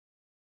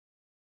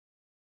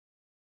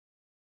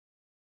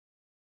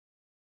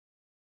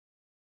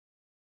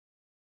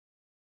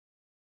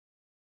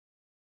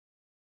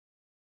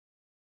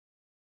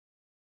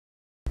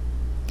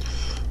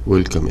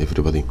Welcome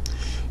everybody.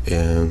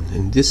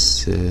 In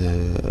this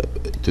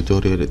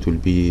tutorial it will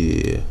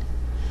be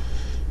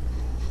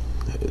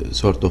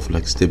sort of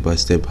like step by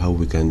step how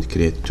we can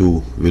create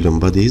two vellum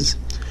bodies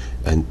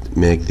and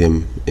make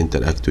them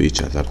interact to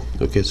each other.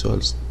 Okay, so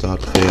I'll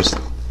start first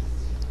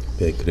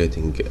by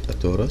creating a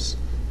torus.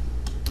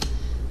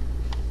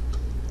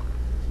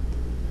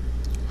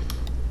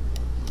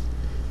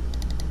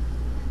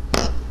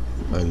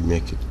 I'll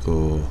make it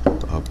go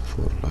up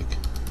for like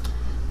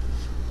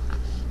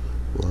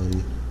 1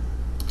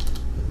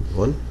 and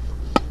 1.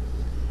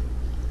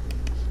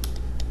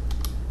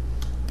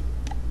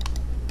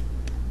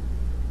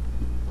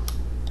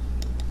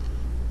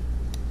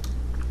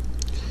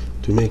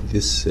 To make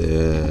this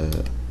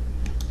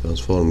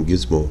transform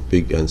gizmo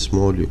big and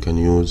small, you can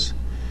use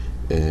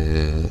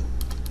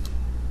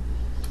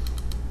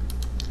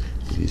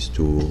these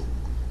two.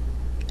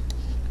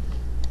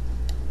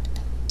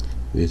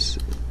 This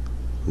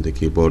on the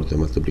keyboard, the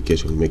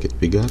multiplication will make it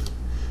bigger,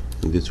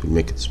 and this will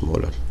make it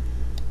smaller.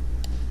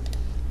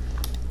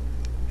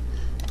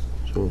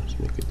 So let's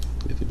make it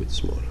a little bit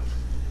smaller.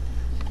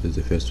 This is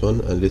the first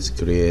one, and let's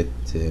create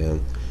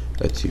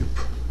a tube.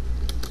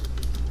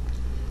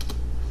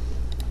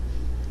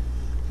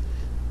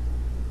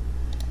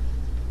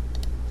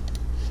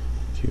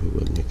 Tube,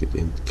 will make it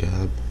in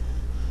cab.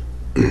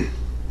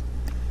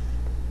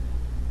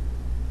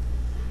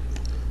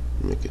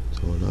 Make it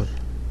taller.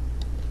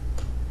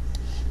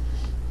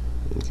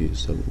 And give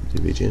some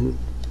division.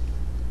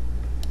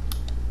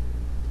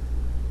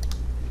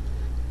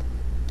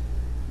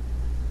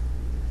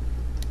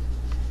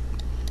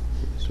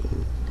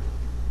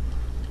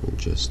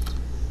 Just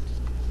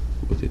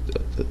put it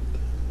at the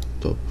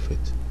top of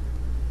it.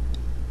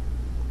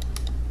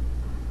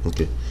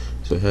 Okay,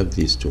 so I have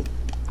these two.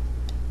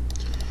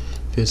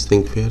 First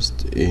thing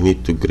first, you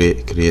need to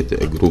create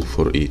a group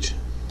for each.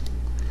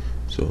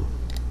 So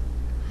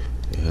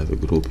I have a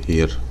group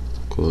here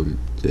called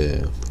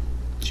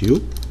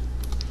tube,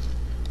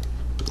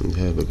 and I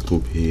have a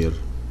group here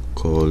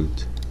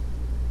called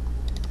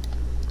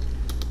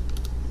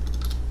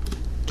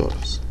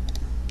torus.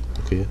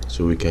 Okay,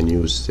 so we can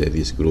use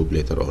this group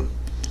later on.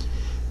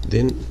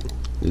 Then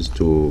let's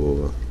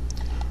do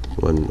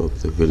one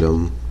of the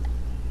vellum.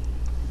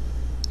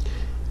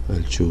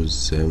 I'll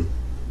choose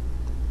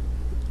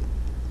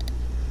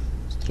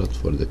strut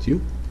for the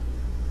tube,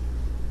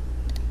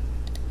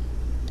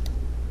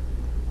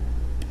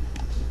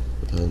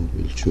 and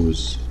we'll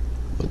choose,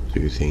 what do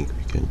you think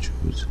we can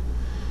choose?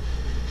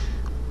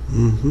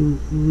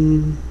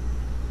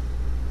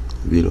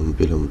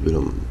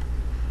 Vellum.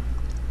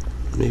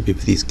 Maybe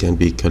if these can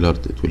be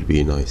colored, it will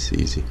be nice,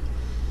 easy.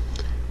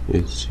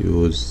 Let's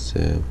use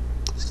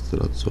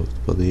strut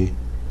softbody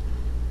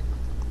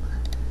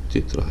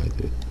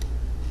tetrahydrate.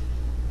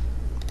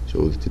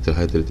 So the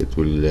tetrahydrate, it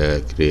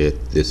will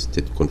create this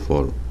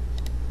conform.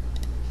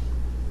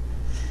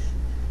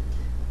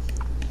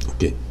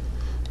 Okay,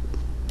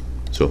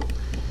 so,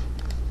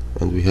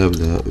 and we have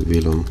the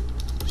vellum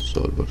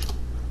solver.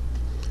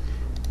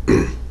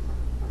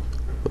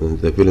 And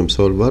the vellum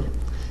solver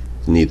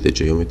need the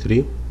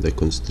geometry, the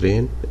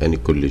constraint, and a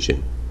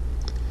collision.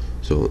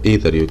 So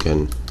either you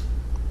can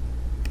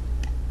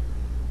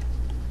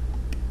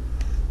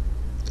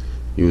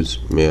use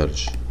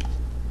merge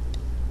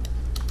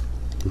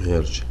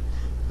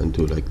and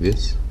do like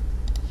this,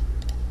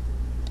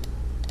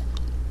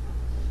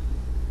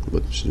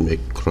 but should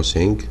make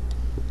crossing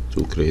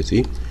too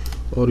crazy,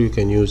 or you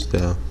can use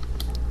the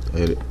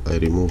I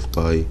remove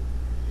by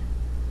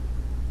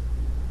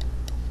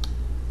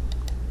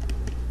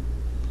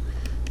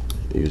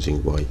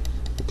using Y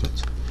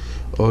cut,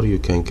 or you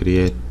can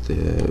create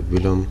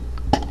vellum.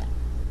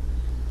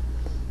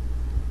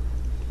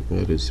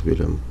 Where is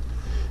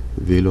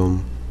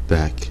vellum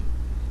back?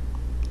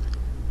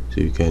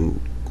 So you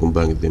can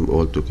combine them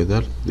all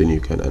together, then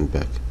you can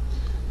unpack.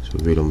 So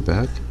vellum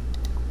back,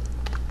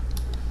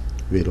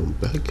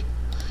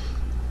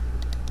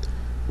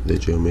 the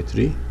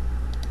geometry,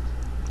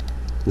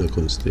 the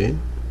constraint,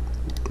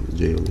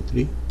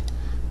 geometry,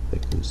 the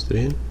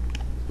constraint.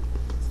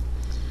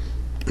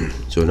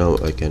 So now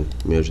I can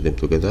merge them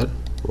together,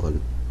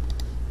 1,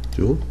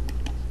 2,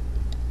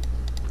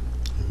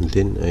 and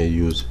then I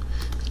use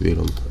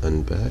vellum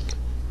and back.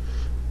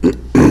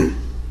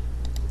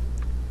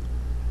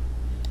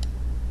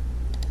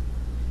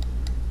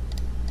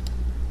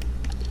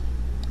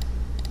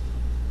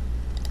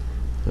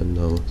 And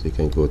now they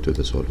can go to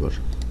the solver.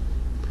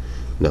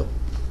 Now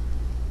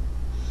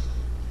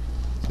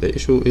the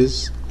issue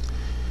is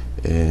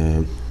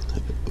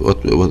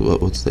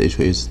what's the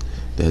issue is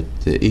that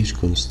each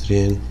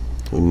constraint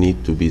will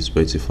need to be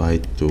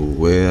specified to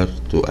where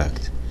to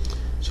act.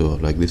 So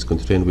like this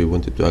constraint, we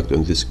wanted to act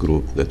on this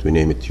group that we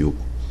name it tube.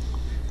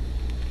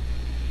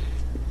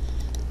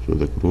 So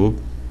the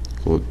group,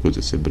 because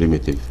it's a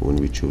primitive, when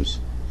we choose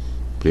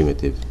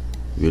primitive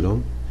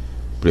vellum,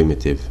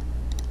 primitive,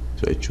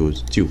 so I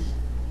choose tube.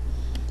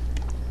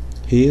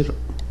 Here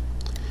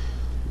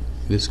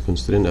this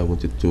constraint I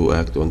wanted to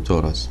act on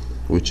torus,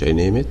 which I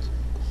name it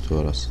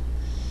torus.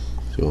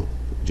 So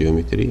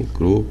geometry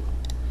group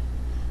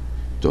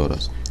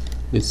torus.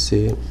 Let's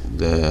say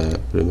the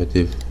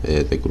primitive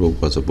the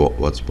group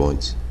was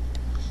points.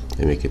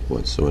 I make it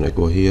points, so when I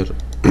go here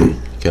you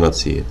cannot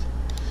see it.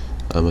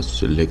 I must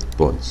select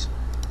points.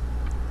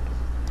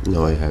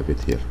 Now I have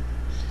it here.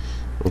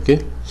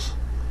 Okay,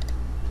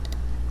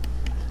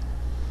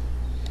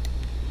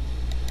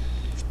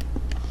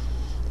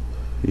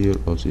 here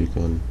also you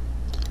can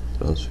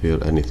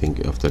transfer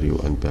anything after you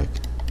unpack.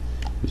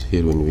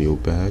 Here when you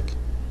back,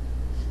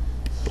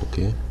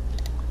 okay,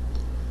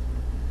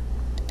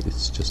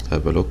 let's just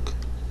have a look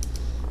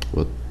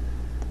what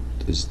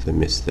is the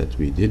mess that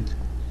we did.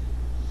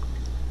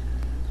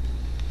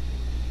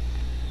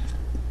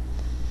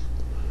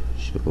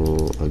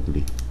 So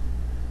ugly.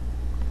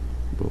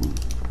 Boom.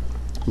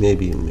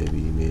 Maybe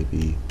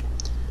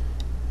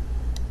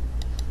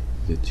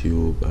the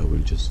tube I will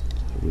just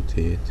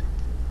rotate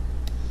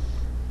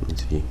and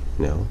see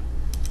now.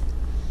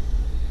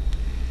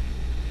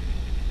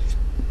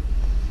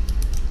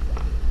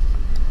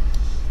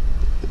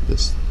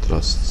 This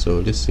thrust, so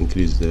let's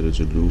increase the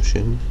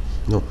resolution.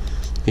 No,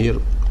 here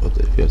what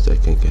first I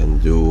can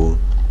do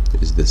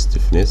is the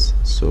stiffness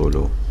so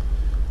low,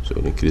 so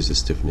I'll increase the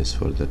stiffness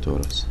for the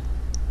torus.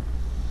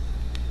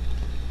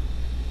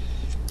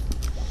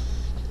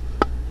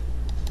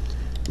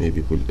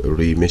 Maybe we'll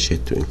remesh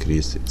it to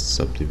increase its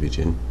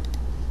subdivision.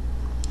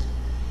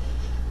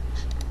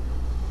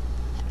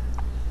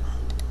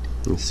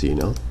 Let's see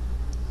now.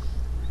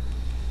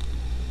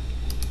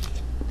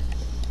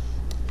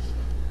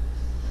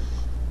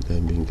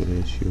 Damping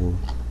ratio,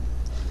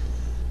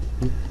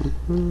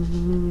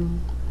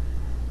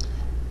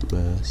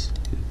 mass,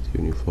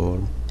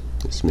 uniform.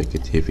 Let's make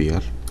it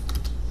heavier.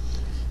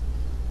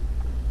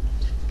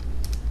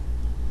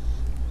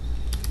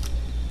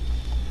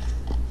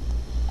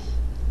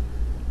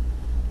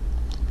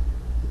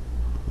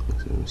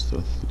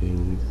 Strut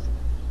length.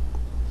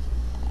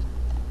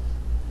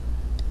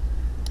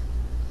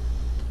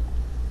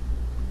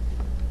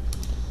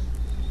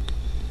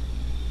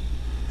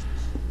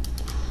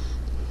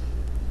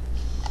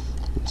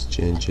 Let's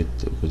change it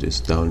because it's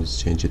down.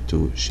 Let's change it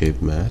to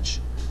shape match.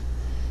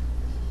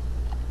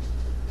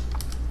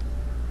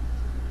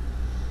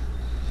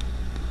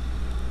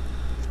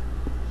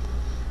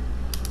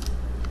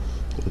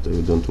 But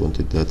I don't want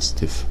it that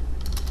stiff.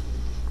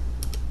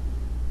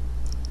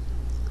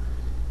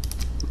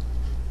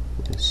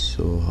 It's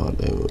so hard.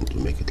 I want to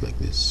make it like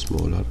this,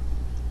 smaller.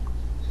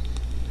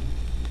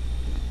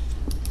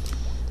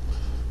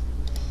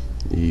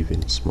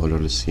 Even smaller.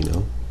 Let's see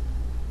now.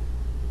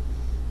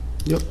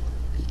 Yep,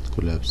 it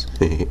collapsed.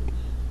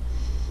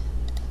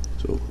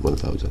 So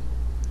 1000.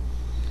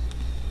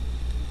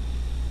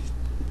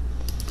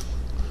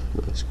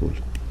 That's cool.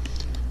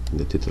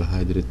 The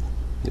tetrahydrate,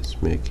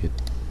 let's make it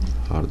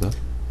harder.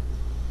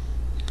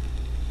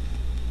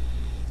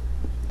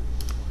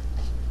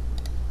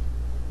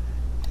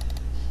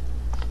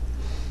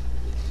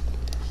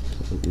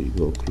 And we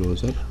go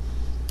closer.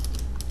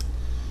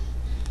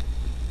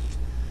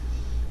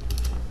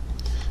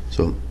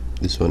 So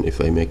this one, if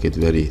I make it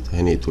very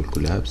tiny, it will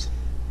collapse.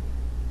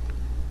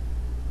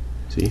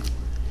 See,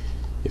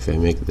 if I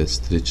make the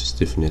stretch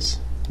stiffness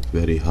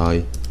very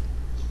high,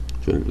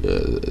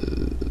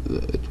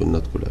 it will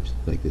not collapse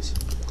like this.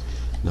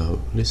 Now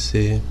let's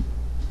say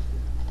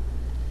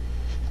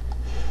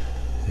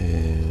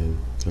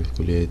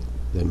calculate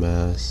the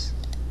mass,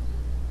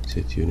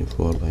 set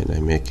uniform, and I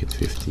make it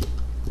 50.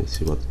 Let's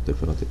see what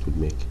difference it would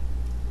make.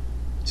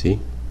 See,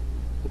 it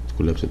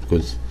collapses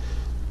because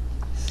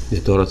the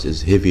torus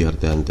is heavier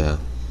than the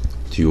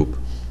tube.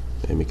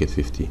 I make it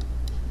 50.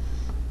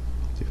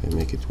 If I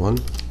make it 1,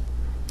 it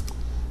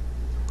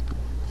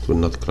will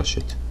not crush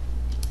it.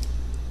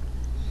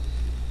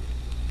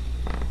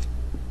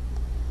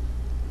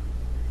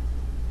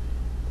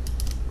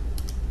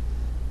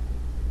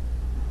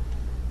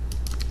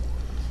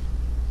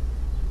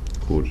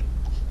 Cool.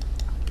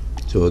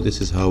 So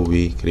this is how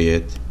we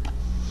create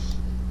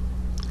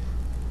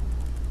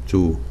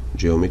two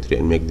geometry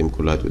and make them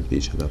collide with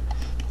each other.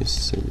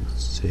 Let's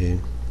say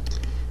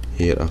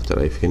here, after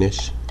I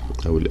finish,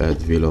 I will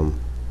add vellum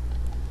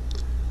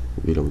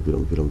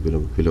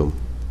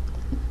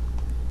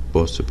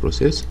post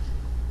process,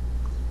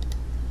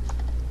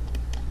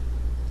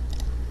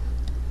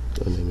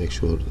 and I make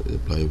sure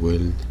apply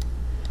weld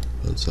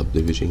and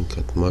subdivision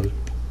cut null.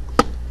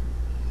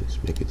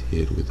 Let's make it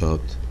here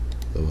without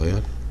the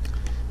wire.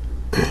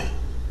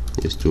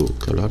 Is to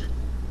color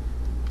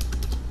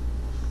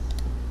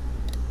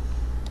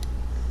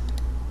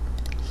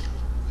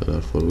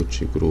for which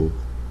group.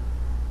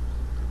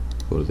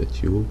 For the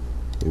tube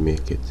we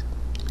make it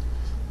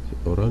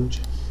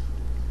orange,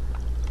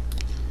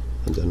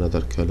 and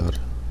another color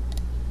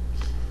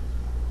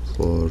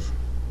for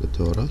the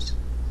torus,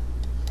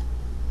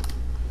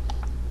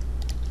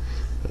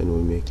 and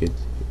we make it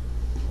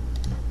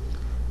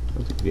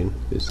green,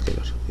 this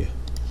color. Yeah,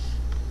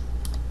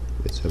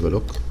 let's have a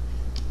look.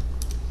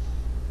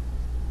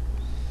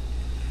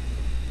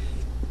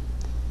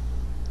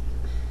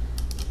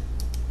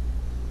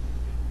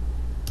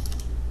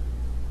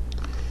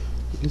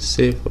 let's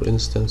say for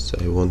instance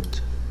I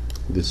want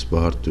this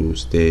bar to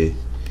stay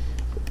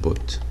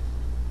put.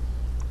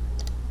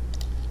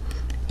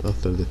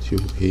 After the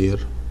tube here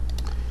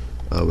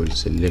I will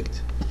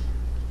select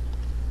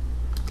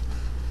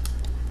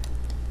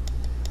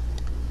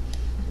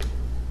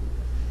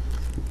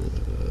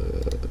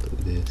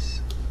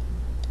this.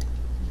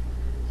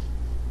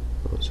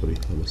 Oh sorry,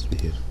 I must be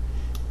here.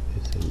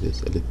 Yes, and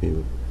this, let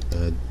me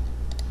add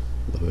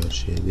the wire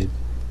shaded.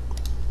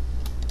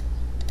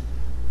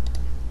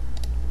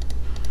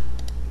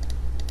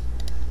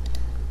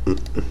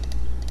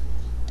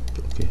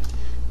 Okay,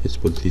 let's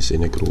put this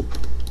in a group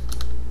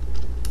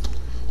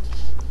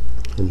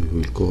and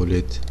we will call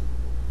it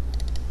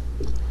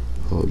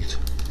hold.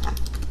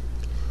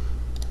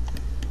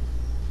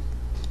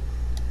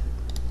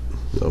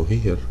 Now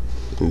here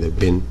in the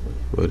bin,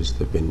 where is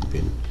the bin?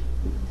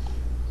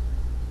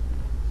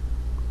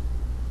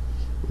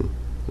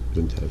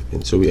 Don't have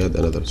bin, so we add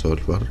another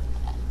solver,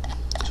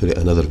 sorry,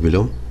 another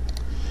vellum,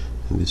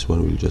 and this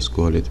one we'll just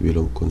call it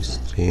vellum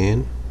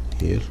constraint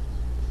here.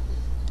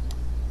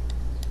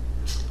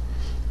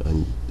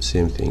 And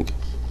same thing,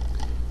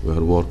 we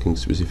are working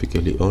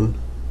specifically on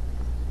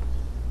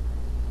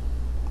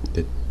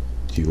the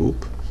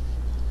tube,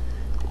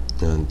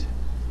 and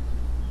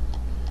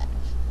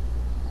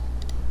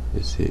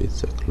you see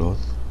it's a cloth.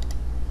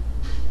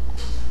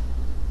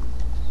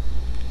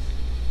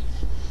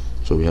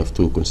 So we have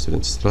two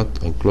constraints,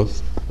 strut and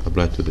cloth,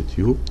 applied to the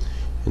tube,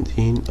 and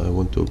here I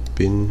want to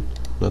pin,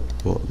 not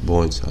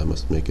points, I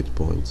must make it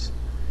points.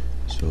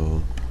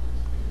 So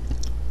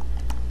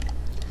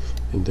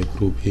in the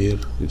group here,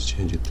 let's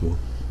change it to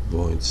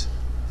points,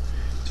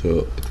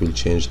 so it will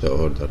change the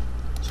order.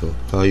 So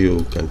how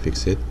you can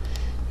fix it?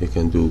 You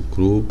can do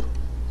group,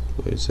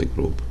 where is a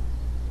group?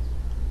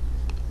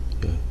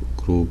 Yeah,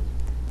 group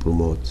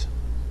promote.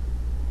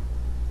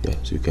 Yeah,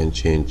 so you can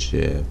change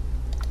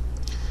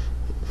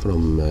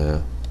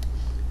from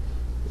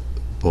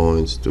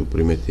points to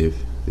primitive,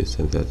 this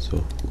and that.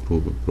 So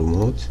group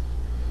promote,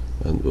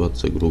 and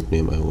what's the group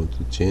name I want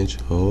to change?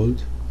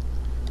 Hold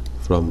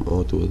from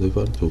O to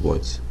whatever to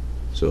points.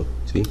 So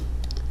see,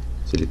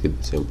 selected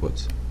the same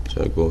points.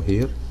 So I go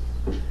here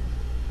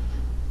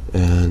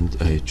and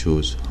I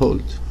choose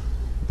hold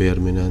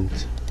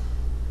permanent.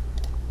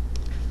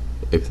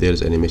 If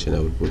there's animation I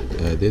will put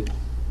add it,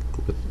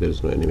 but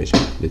there's no animation.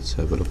 Let's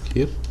have a look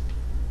here.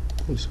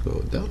 Let's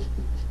go down.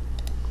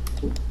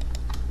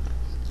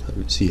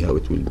 Let's see how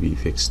it will be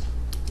fixed.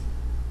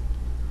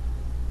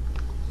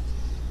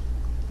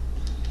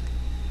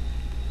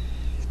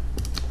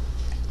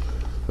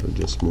 I'll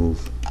just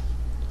move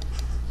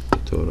the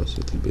torus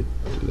a little bit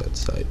to that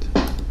side.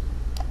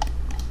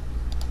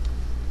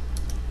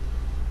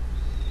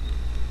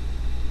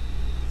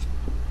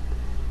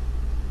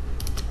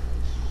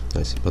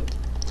 Nice, but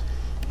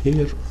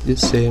here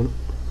let's say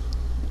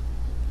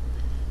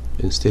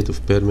instead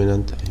of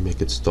permanent I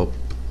make it stop.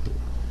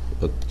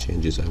 What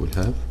changes I will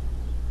have?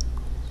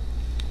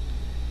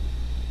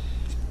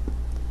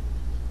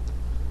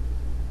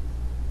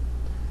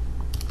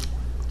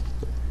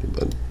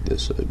 But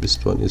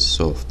this one is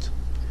soft.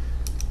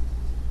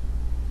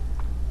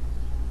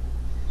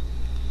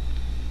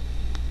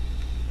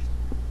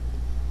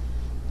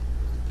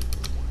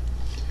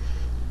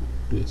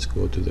 Let's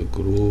go to the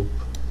group.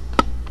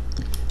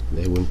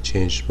 I won't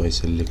change my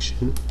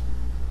selection.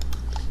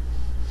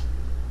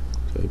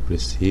 So I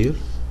press here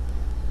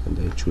and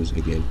I choose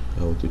again.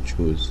 I want to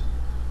choose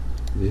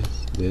this,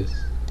 this,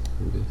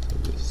 and this,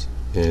 and this.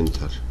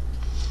 Enter.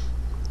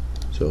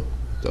 So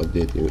to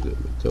update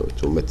it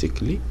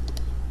automatically.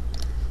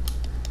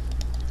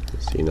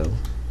 Let's see now.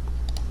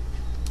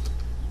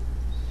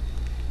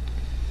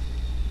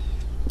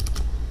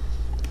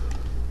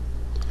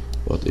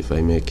 What if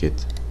I make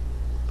it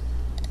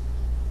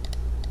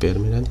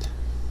permanent?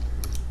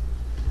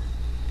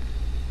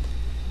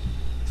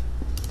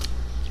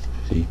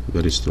 See,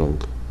 very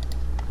strong.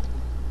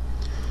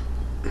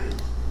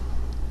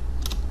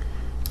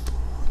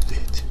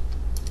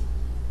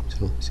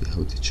 So see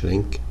how it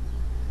shrink.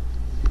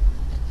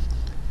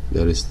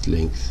 The wrist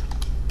length,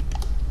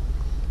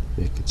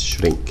 make it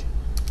shrink.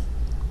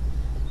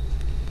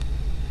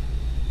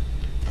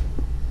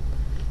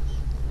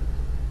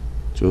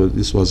 So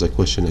this was a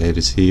question I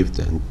received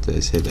and I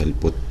said I'll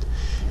put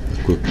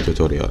a quick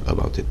tutorial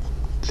about it.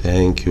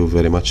 Thank you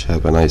very much.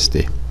 Have a nice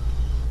day.